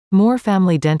Moore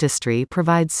Family Dentistry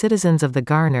provides citizens of the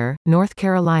Garner, North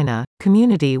Carolina,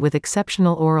 community with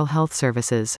exceptional oral health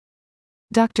services.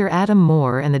 Dr. Adam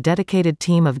Moore and the dedicated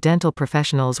team of dental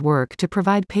professionals work to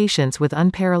provide patients with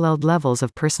unparalleled levels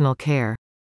of personal care.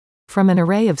 From an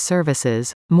array of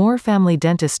services, Moore Family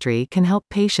Dentistry can help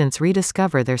patients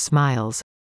rediscover their smiles.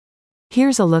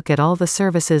 Here's a look at all the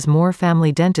services Moore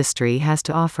Family Dentistry has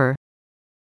to offer.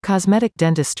 Cosmetic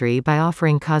dentistry. By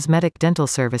offering cosmetic dental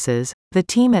services, the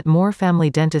team at Moore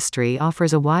Family Dentistry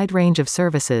offers a wide range of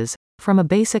services, from a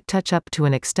basic touch-up to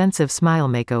an extensive smile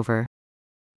makeover.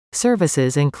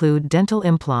 Services include dental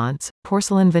implants,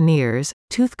 porcelain veneers,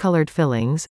 tooth-colored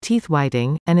fillings, teeth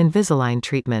whitening, and Invisalign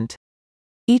treatment.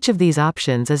 Each of these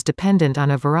options is dependent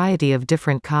on a variety of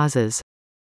different causes.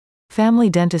 Family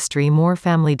dentistry. Moore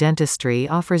Family Dentistry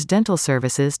offers dental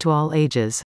services to all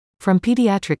ages. From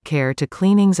pediatric care to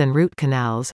cleanings and root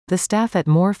canals, the staff at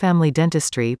Moore Family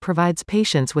Dentistry provides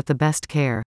patients with the best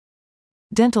care.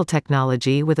 Dental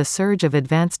technology. With a surge of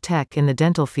advanced tech in the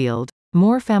dental field,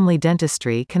 Moore Family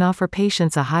Dentistry can offer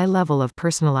patients a high level of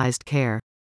personalized care.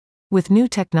 With new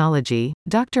technology,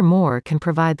 Dr. Moore can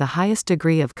provide the highest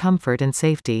degree of comfort and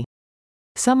safety.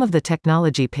 Some of the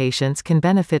technology patients can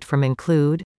benefit from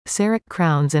include CEREC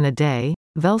crowns in a day,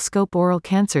 Velscope oral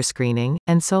cancer screening,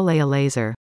 and Solea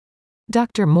laser.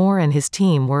 Dr. Moore and his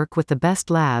team work with the best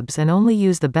labs and only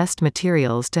use the best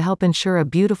materials to help ensure a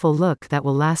beautiful look that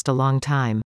will last a long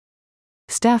time.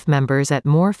 Staff members at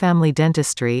Moore Family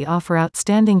Dentistry offer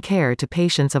outstanding care to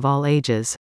patients of all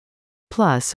ages.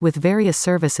 Plus, with various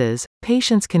services,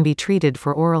 patients can be treated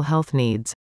for oral health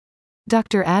needs.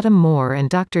 Dr. Adam Moore and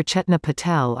Dr. Chetna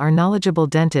Patel are knowledgeable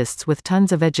dentists with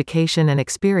tons of education and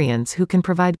experience who can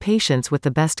provide patients with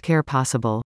the best care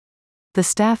possible. The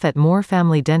staff at Moore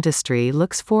Family Dentistry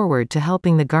looks forward to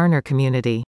helping the Garner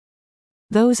community.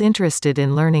 Those interested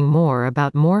in learning more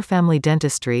about Moore Family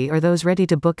Dentistry or those ready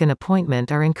to book an appointment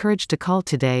are encouraged to call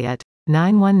today at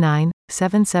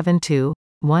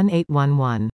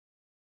 919-772-1811.